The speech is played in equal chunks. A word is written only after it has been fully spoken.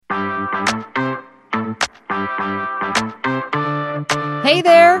Hey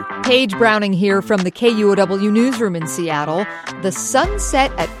there, Paige Browning here from the KUOW newsroom in Seattle. The sun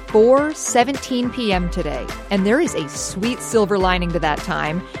set at 4:17 p.m. today, and there is a sweet silver lining to that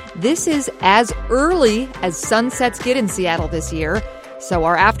time. This is as early as sunsets get in Seattle this year, so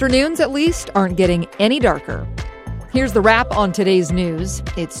our afternoons at least aren't getting any darker. Here's the wrap on today's news.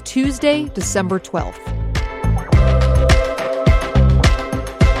 It's Tuesday, December 12th.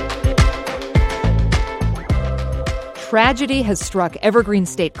 Tragedy has struck Evergreen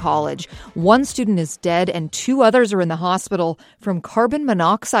State College. One student is dead and two others are in the hospital from carbon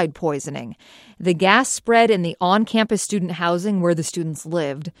monoxide poisoning. The gas spread in the on-campus student housing where the students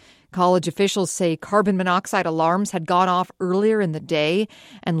lived. College officials say carbon monoxide alarms had gone off earlier in the day,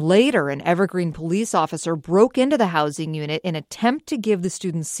 and later an Evergreen police officer broke into the housing unit in an attempt to give the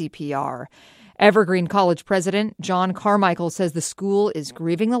students CPR. Evergreen College President John Carmichael says the school is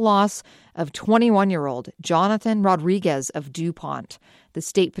grieving the loss of 21-year-old Jonathan Rodriguez of DuPont. The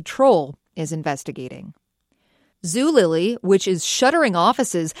State Patrol is investigating. Zulily, which is shuttering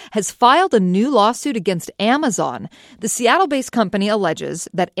offices, has filed a new lawsuit against Amazon. The Seattle-based company alleges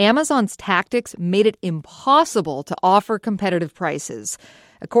that Amazon's tactics made it impossible to offer competitive prices.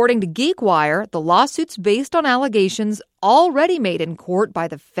 According to GeekWire, the lawsuit's based on allegations already made in court by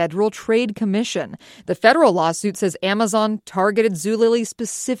the Federal Trade Commission. The federal lawsuit says Amazon targeted Zulily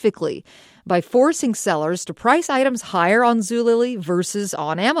specifically by forcing sellers to price items higher on Zulily versus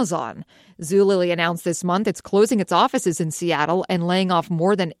on Amazon. Zulily announced this month it's closing its offices in Seattle and laying off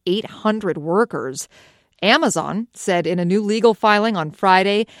more than 800 workers. Amazon said in a new legal filing on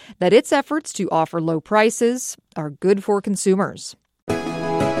Friday that its efforts to offer low prices are good for consumers.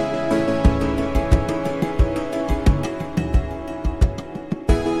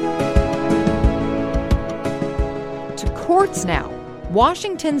 Courts now.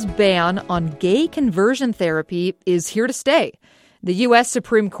 Washington's ban on gay conversion therapy is here to stay. The U.S.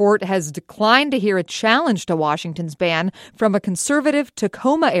 Supreme Court has declined to hear a challenge to Washington's ban from a conservative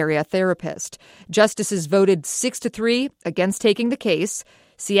Tacoma area therapist. Justices voted 6-3 against taking the case.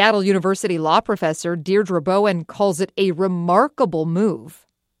 Seattle University law professor Deirdre Bowen calls it a remarkable move.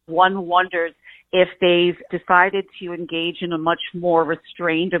 One wonders if they've decided to engage in a much more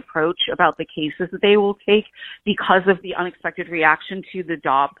restrained approach about the cases that they will take because of the unexpected reaction to the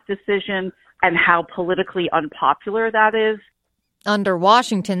Dobbs decision and how politically unpopular that is. Under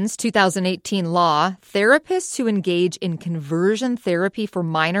Washington's 2018 law, therapists who engage in conversion therapy for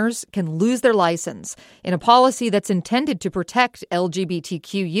minors can lose their license in a policy that's intended to protect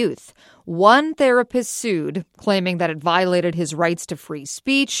LGBTQ youth. One therapist sued, claiming that it violated his rights to free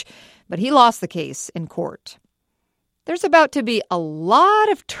speech, but he lost the case in court. There's about to be a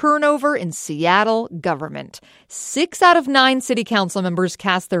lot of turnover in Seattle government. 6 out of 9 city council members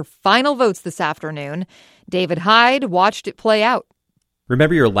cast their final votes this afternoon. David Hyde watched it play out.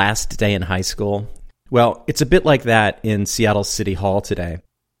 Remember your last day in high school? Well, it's a bit like that in Seattle City Hall today.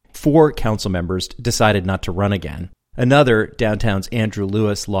 4 council members decided not to run again. Another, downtown's Andrew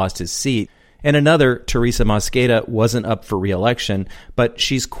Lewis, lost his seat. And another, Teresa Mosqueda, wasn't up for re-election, but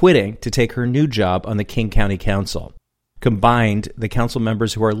she's quitting to take her new job on the King County Council. Combined, the council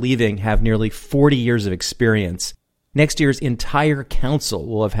members who are leaving have nearly 40 years of experience. Next year's entire council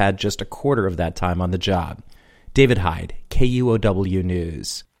will have had just a quarter of that time on the job. David Hyde, KUOW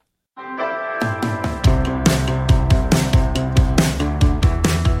News.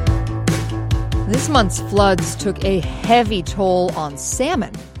 This month's floods took a heavy toll on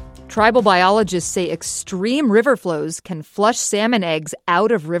salmon. Tribal biologists say extreme river flows can flush salmon eggs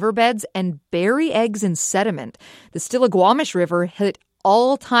out of riverbeds and bury eggs in sediment. The Stillaguamish River hit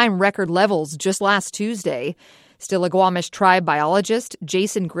all-time record levels just last Tuesday. Stillaguamish tribe biologist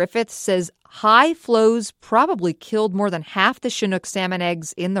Jason Griffith says high flows probably killed more than half the Chinook salmon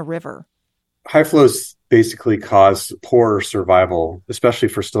eggs in the river. High flows basically cause poorer survival, especially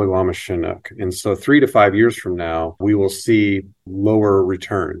for Stillaguamish Chinook. And so 3 to 5 years from now, we will see lower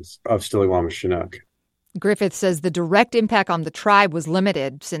returns of Stillaguamish Chinook. Griffith says the direct impact on the tribe was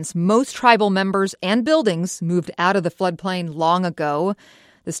limited since most tribal members and buildings moved out of the floodplain long ago.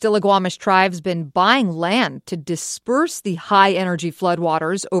 The Stillaguamish tribe's been buying land to disperse the high-energy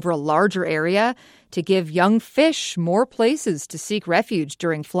floodwaters over a larger area to give young fish more places to seek refuge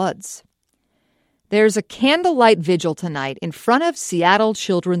during floods. There's a candlelight vigil tonight in front of Seattle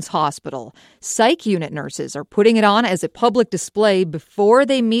Children's Hospital. Psych unit nurses are putting it on as a public display before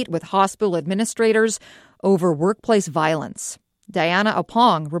they meet with hospital administrators over workplace violence. Diana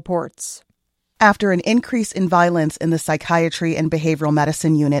Opong reports. After an increase in violence in the psychiatry and behavioral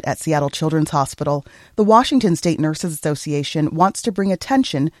medicine unit at Seattle Children's Hospital, the Washington State Nurses Association wants to bring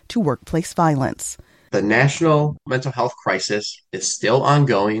attention to workplace violence. The national mental health crisis is still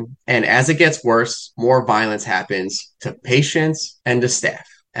ongoing, and as it gets worse, more violence happens to patients and to staff.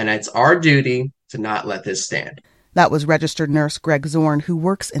 And it's our duty to not let this stand. That was registered nurse Greg Zorn, who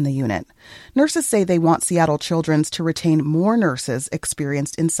works in the unit. Nurses say they want Seattle Children's to retain more nurses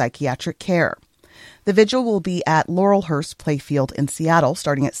experienced in psychiatric care. The vigil will be at Laurelhurst Playfield in Seattle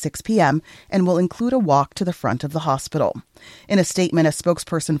starting at 6 p.m. and will include a walk to the front of the hospital. In a statement, a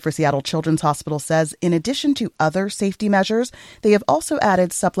spokesperson for Seattle Children's Hospital says in addition to other safety measures, they have also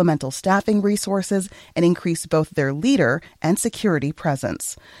added supplemental staffing resources and increased both their leader and security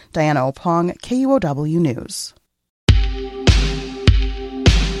presence. Diana Opong, KUOW News.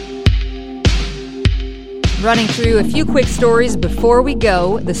 Running through a few quick stories before we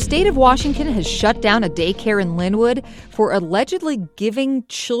go, the state of Washington has shut down a daycare in Linwood for allegedly giving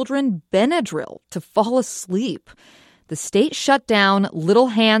children Benadryl to fall asleep. The state shut down Little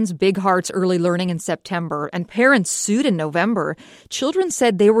Hands, Big Hearts Early Learning in September, and parents sued in November. Children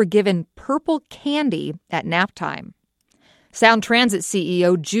said they were given purple candy at nap time. Sound Transit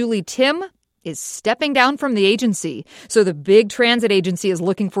CEO Julie Tim is stepping down from the agency. So the big transit agency is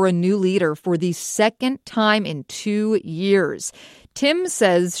looking for a new leader for the second time in 2 years. Tim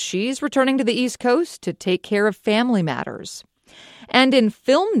says she's returning to the East Coast to take care of family matters. And in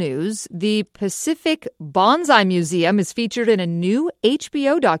film news, the Pacific Bonsai Museum is featured in a new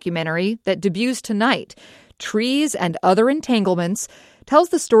HBO documentary that debuts tonight. Trees and Other Entanglements tells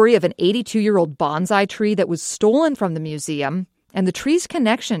the story of an 82-year-old bonsai tree that was stolen from the museum and the tree's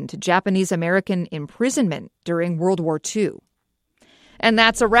connection to Japanese-American imprisonment during World War II. And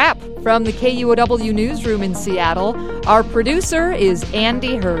that's a wrap from the KUOW Newsroom in Seattle. Our producer is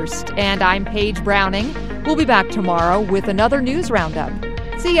Andy Hurst, and I'm Paige Browning. We'll be back tomorrow with another news roundup.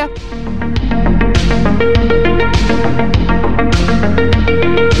 See ya!